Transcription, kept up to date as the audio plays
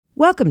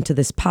Welcome to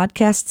this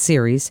podcast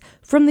series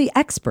from the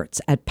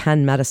experts at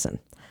Penn Medicine.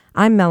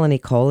 I'm Melanie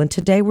Cole, and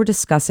today we're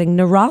discussing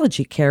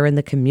neurology care in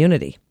the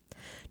community.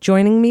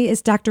 Joining me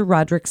is Dr.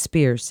 Roderick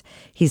Spears.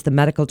 He's the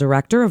Medical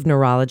Director of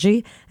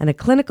Neurology and a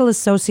Clinical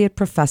Associate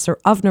Professor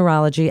of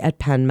Neurology at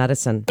Penn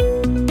Medicine.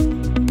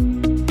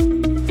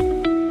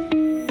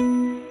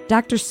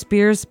 Dr.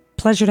 Spears,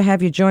 pleasure to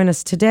have you join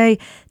us today.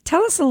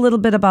 Tell us a little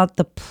bit about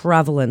the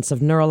prevalence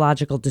of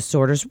neurological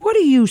disorders. What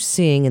are you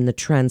seeing in the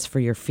trends for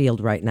your field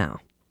right now?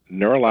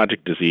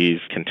 Neurologic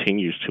disease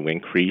continues to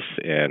increase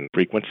in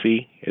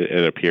frequency,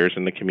 it appears,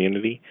 in the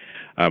community.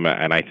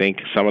 And I think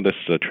some of this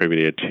is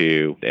attributed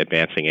to the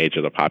advancing age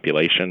of the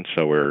population.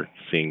 So we're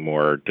seeing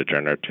more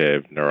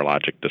degenerative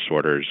neurologic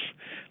disorders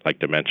like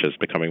dementia is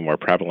becoming more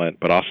prevalent,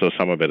 but also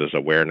some of it is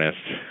awareness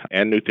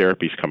and new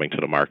therapies coming to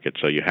the market.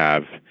 So you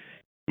have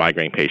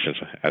migraine patients,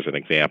 as an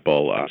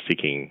example,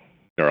 seeking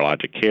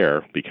neurologic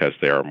care because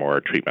there are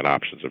more treatment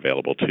options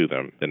available to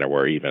them than there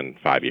were even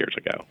 5 years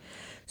ago.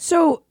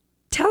 So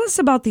tell us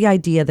about the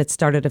idea that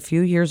started a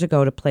few years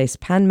ago to place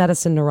Penn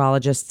Medicine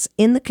neurologists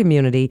in the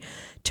community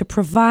to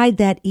provide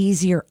that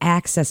easier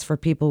access for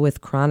people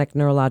with chronic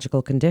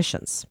neurological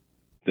conditions.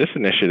 This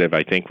initiative,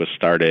 I think, was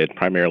started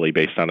primarily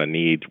based on a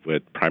need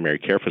with primary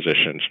care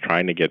physicians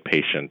trying to get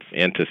patients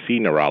in to see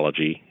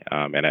neurology.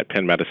 And at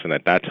Penn Medicine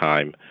at that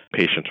time,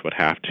 patients would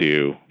have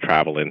to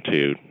travel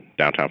into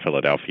downtown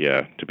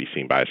Philadelphia to be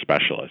seen by a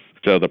specialist.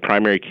 So the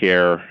primary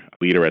care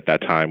leader at that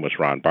time was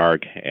Ron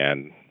Barg,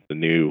 and the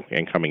new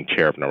incoming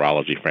chair of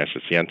neurology,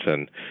 Francis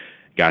Jensen,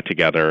 got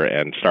together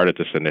and started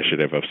this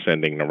initiative of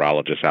sending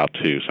neurologists out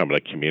to some of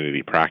the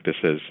community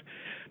practices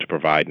to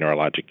provide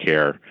neurologic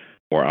care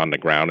more on the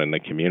ground in the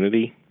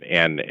community.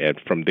 And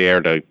from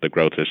there, the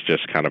growth has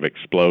just kind of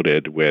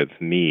exploded with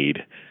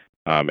need.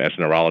 As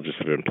neurologists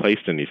have been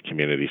placed in these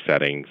community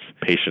settings,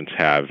 patients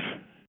have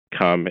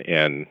come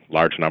in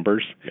large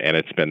numbers, and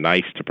it's been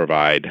nice to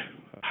provide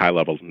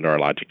high-level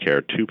neurologic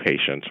care to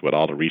patients with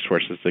all the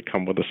resources that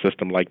come with a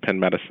system like Penn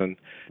Medicine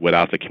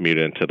without the commute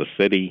into the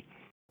city.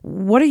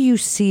 What are you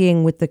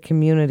seeing with the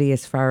community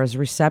as far as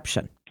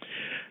reception?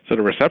 So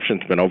the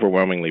reception's been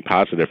overwhelmingly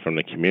positive from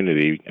the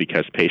community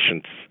because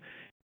patients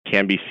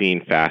can be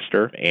seen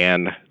faster,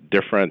 and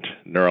different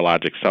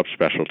neurologic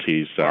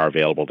subspecialties are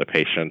available to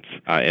patients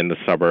in the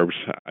suburbs.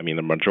 I mean,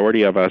 the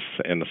majority of us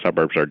in the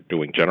suburbs are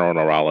doing general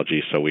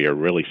neurology, so we are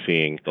really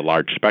seeing the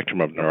large spectrum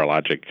of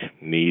neurologic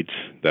needs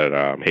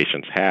that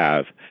patients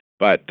have.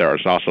 But there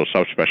is also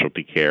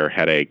subspecialty care,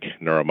 headache,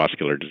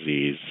 neuromuscular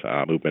disease,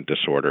 movement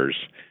disorders,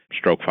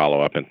 stroke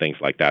follow-up, and things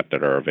like that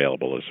that are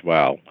available as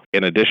well.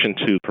 In addition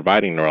to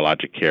providing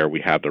neurologic care,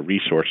 we have the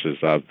resources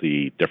of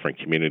the different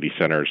community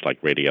centers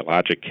like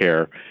radiologic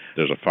care.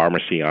 There's a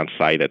pharmacy on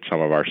site at some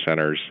of our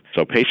centers.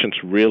 So patients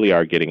really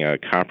are getting a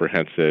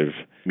comprehensive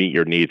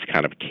meet-your-needs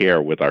kind of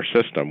care with our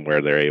system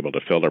where they're able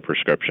to fill their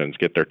prescriptions,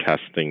 get their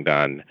testing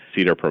done,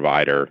 see their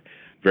provider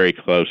very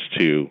close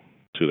to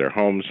their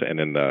homes and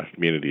in the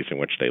communities in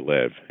which they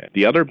live.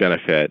 The other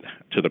benefit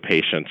to the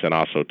patients and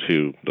also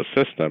to the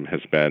system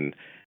has been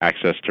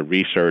access to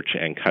research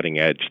and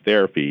cutting-edge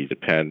therapy.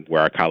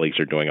 Where our colleagues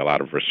are doing a lot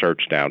of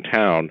research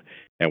downtown,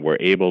 and we're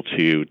able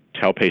to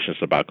tell patients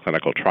about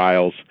clinical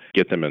trials,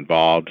 get them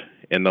involved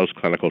in those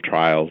clinical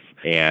trials,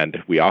 and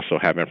we also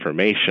have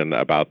information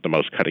about the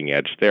most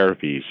cutting-edge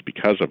therapies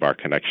because of our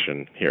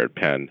connection here at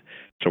Penn.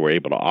 So we're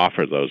able to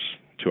offer those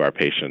to our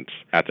patients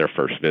at their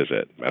first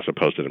visit, as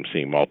opposed to them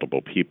seeing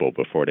multiple people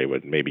before they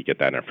would maybe get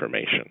that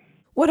information.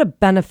 What a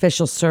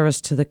beneficial service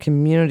to the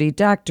community.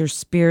 Dr.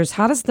 Spears,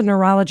 how does the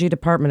neurology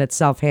department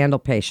itself handle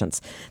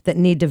patients that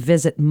need to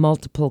visit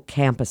multiple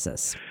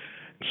campuses?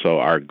 So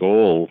our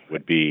goal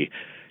would be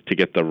to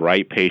get the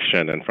right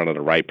patient in front of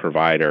the right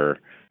provider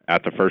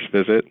at the first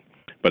visit.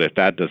 But if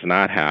that does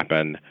not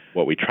happen,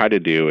 what we try to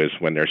do is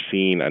when they're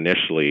seen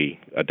initially,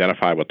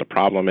 identify what the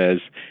problem is,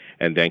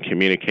 and then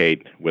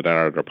communicate within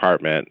our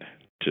department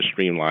to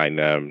streamline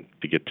them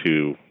to get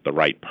to the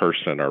right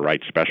person or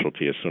right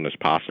specialty as soon as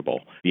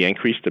possible. The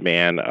increased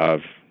demand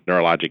of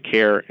neurologic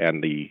care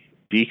and the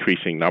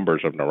decreasing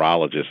numbers of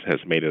neurologists has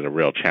made it a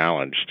real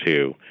challenge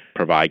to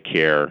provide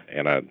care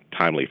in a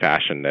timely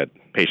fashion that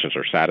patients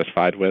are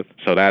satisfied with.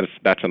 So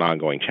that's an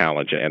ongoing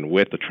challenge. And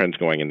with the trends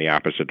going in the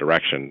opposite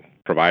direction,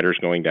 providers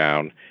going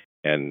down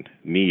and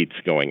needs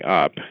going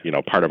up,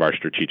 part of our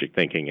strategic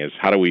thinking is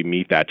how do we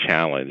meet that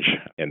challenge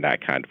in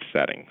that kind of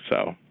setting?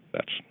 So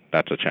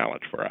that's a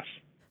challenge for us.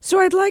 So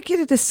I'd like you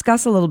to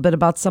discuss a little bit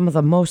about some of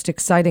the most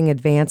exciting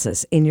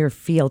advances in your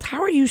field.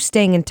 How are you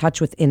staying in touch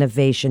with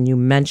innovation? You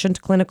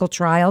mentioned clinical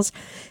trials.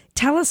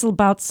 Tell us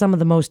about some of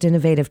the most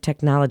innovative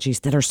technologies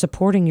that are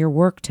supporting your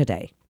work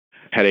today.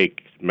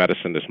 Headache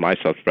medicine is my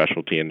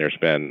subspecialty, and there's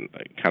been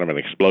kind of an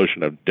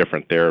explosion of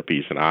different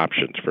therapies and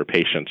options for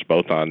patients,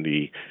 both on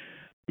the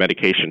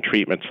medication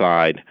treatment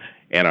side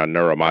and on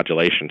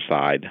neuromodulation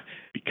side,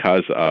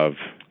 because of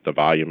the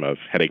volume of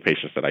headache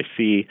patients that I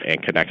see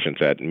and connections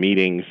at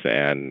meetings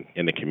and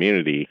in the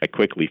community, I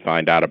quickly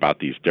find out about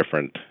these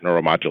different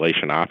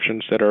neuromodulation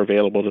options that are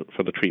available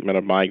for the treatment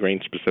of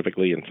migraine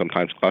specifically, and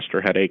sometimes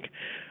cluster headache,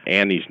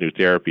 and these new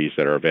therapies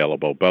that are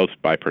available both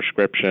by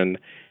prescription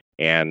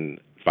and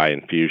by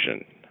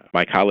infusion.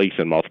 My colleagues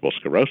in multiple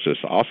sclerosis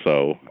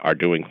also are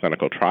doing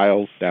clinical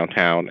trials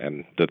downtown,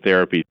 and the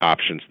therapy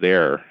options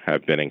there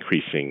have been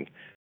increasing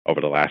over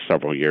the last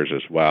several years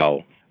as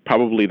well.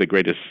 Probably the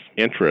greatest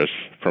interest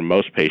from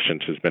most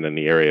patients has been in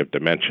the area of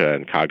dementia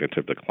and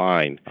cognitive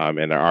decline,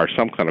 and there are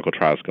some clinical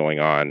trials going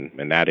on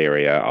in that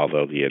area,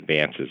 although the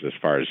advances as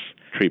far as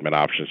treatment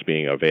options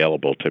being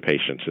available to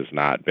patients has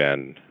not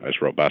been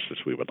as robust as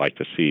we would like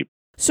to see.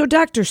 So,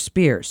 Dr.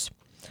 Spears,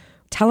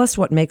 tell us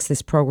what makes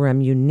this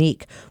program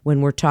unique when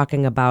we're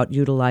talking about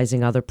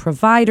utilizing other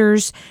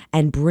providers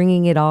and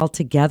bringing it all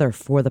together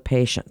for the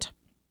patient.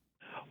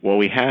 Well,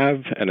 we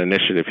have an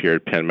initiative here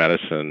at Penn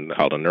Medicine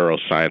called a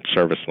Neuroscience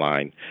Service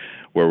Line,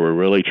 where we're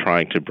really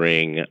trying to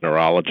bring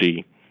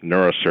neurology,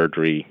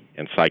 neurosurgery,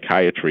 and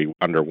psychiatry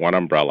under one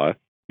umbrella.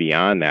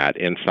 Beyond that,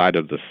 inside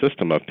of the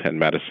system of Penn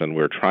Medicine,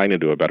 we're trying to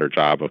do a better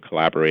job of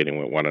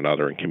collaborating with one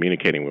another and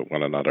communicating with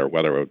one another,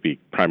 whether it would be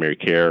primary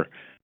care,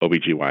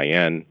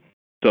 OBGYN,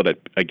 so that,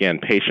 again,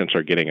 patients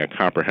are getting a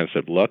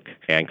comprehensive look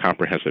and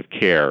comprehensive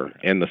care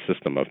in the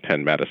system of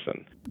Penn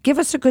Medicine. Give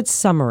us a good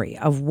summary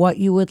of what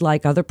you would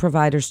like other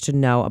providers to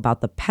know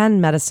about the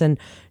Penn Medicine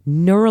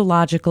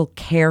neurological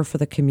care for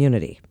the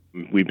community.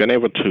 We've been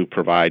able to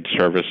provide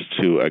service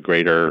to a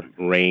greater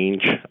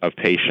range of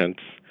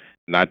patients,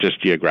 not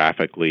just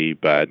geographically,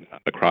 but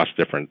across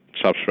different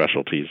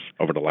subspecialties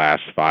over the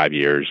last 5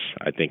 years,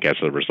 I think, as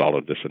a result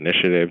of this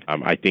initiative.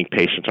 I think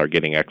patients are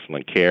getting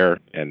excellent care,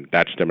 and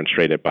that's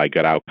demonstrated by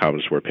good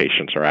outcomes where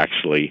patients are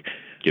actually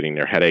getting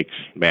their headaches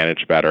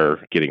managed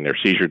better, getting their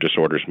seizure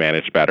disorders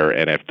managed better.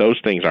 And if those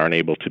things aren't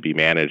able to be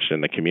managed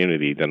in the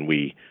community, then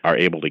we are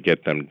able to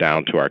get them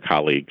down to our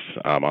colleagues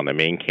on the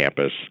main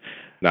campus,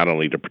 not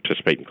only to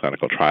participate in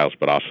clinical trials,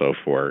 but also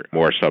for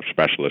more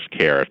subspecialist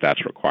care if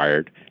that's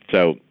required.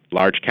 So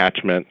large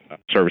catchment,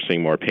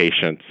 servicing more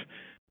patients,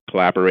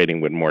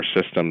 collaborating with more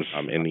systems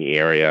in the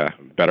area,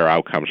 better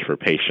outcomes for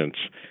patients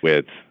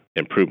with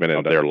improvement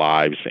in their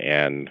lives.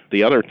 And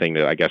the other thing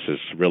that I guess is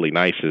really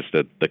nice is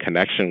that the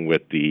connection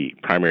with the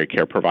primary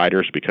care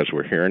providers, because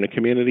we're here in the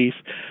communities,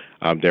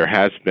 there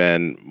has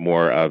been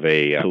more of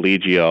a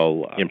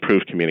collegial,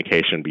 improved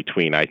communication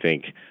between, I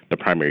think, the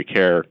primary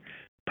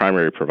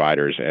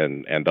providers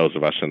and those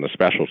of us in the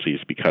specialties,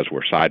 because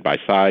we're side by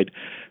side.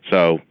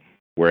 So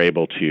we're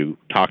able to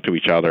talk to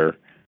each other,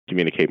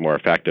 communicate more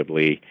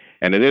effectively,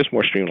 and it is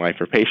more streamlined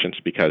for patients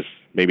because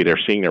maybe they're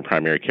seeing their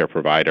primary care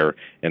provider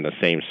in the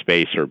same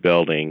space or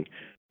building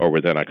or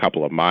within a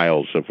couple of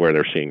miles of where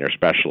they're seeing their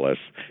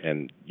specialists.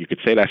 And you could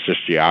say that's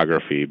just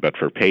geography, but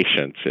for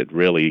patients, it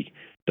really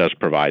does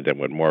provide them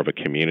with more of a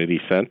community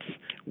sense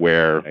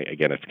where,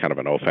 again, it's kind of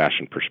an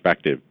old-fashioned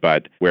perspective,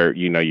 but where,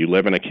 you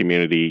live in a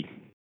community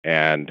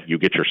and you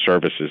get your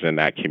services in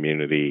that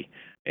community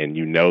and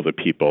you know the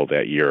people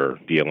that you're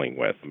dealing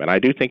with. And I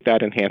do think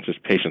that enhances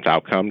patients'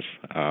 outcomes,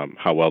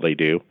 how well they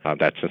do,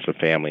 that sense of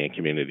family and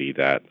community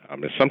that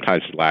is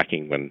sometimes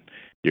lacking when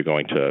you're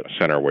going to a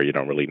center where you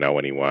don't really know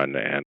anyone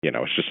and,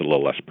 it's just a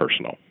little less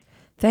personal.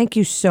 Thank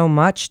you so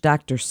much,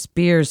 Dr.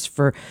 Spears,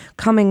 for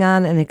coming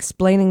on and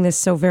explaining this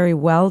so very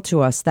well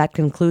to us. That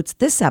concludes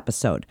this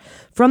episode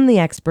from the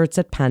experts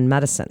at Penn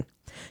Medicine.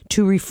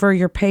 To refer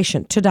your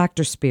patient to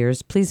Dr.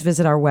 Spears, please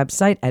visit our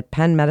website at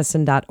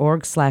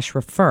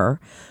pennmedicine.org/refer,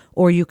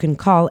 or you can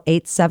call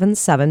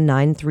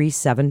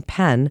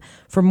 877-937-PENN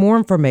for more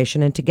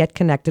information and to get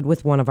connected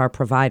with one of our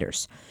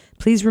providers.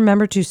 Please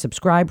remember to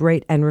subscribe,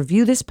 rate, and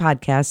review this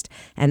podcast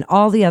and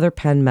all the other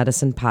Penn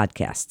Medicine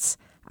podcasts.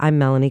 I'm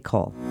Melanie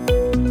Cole.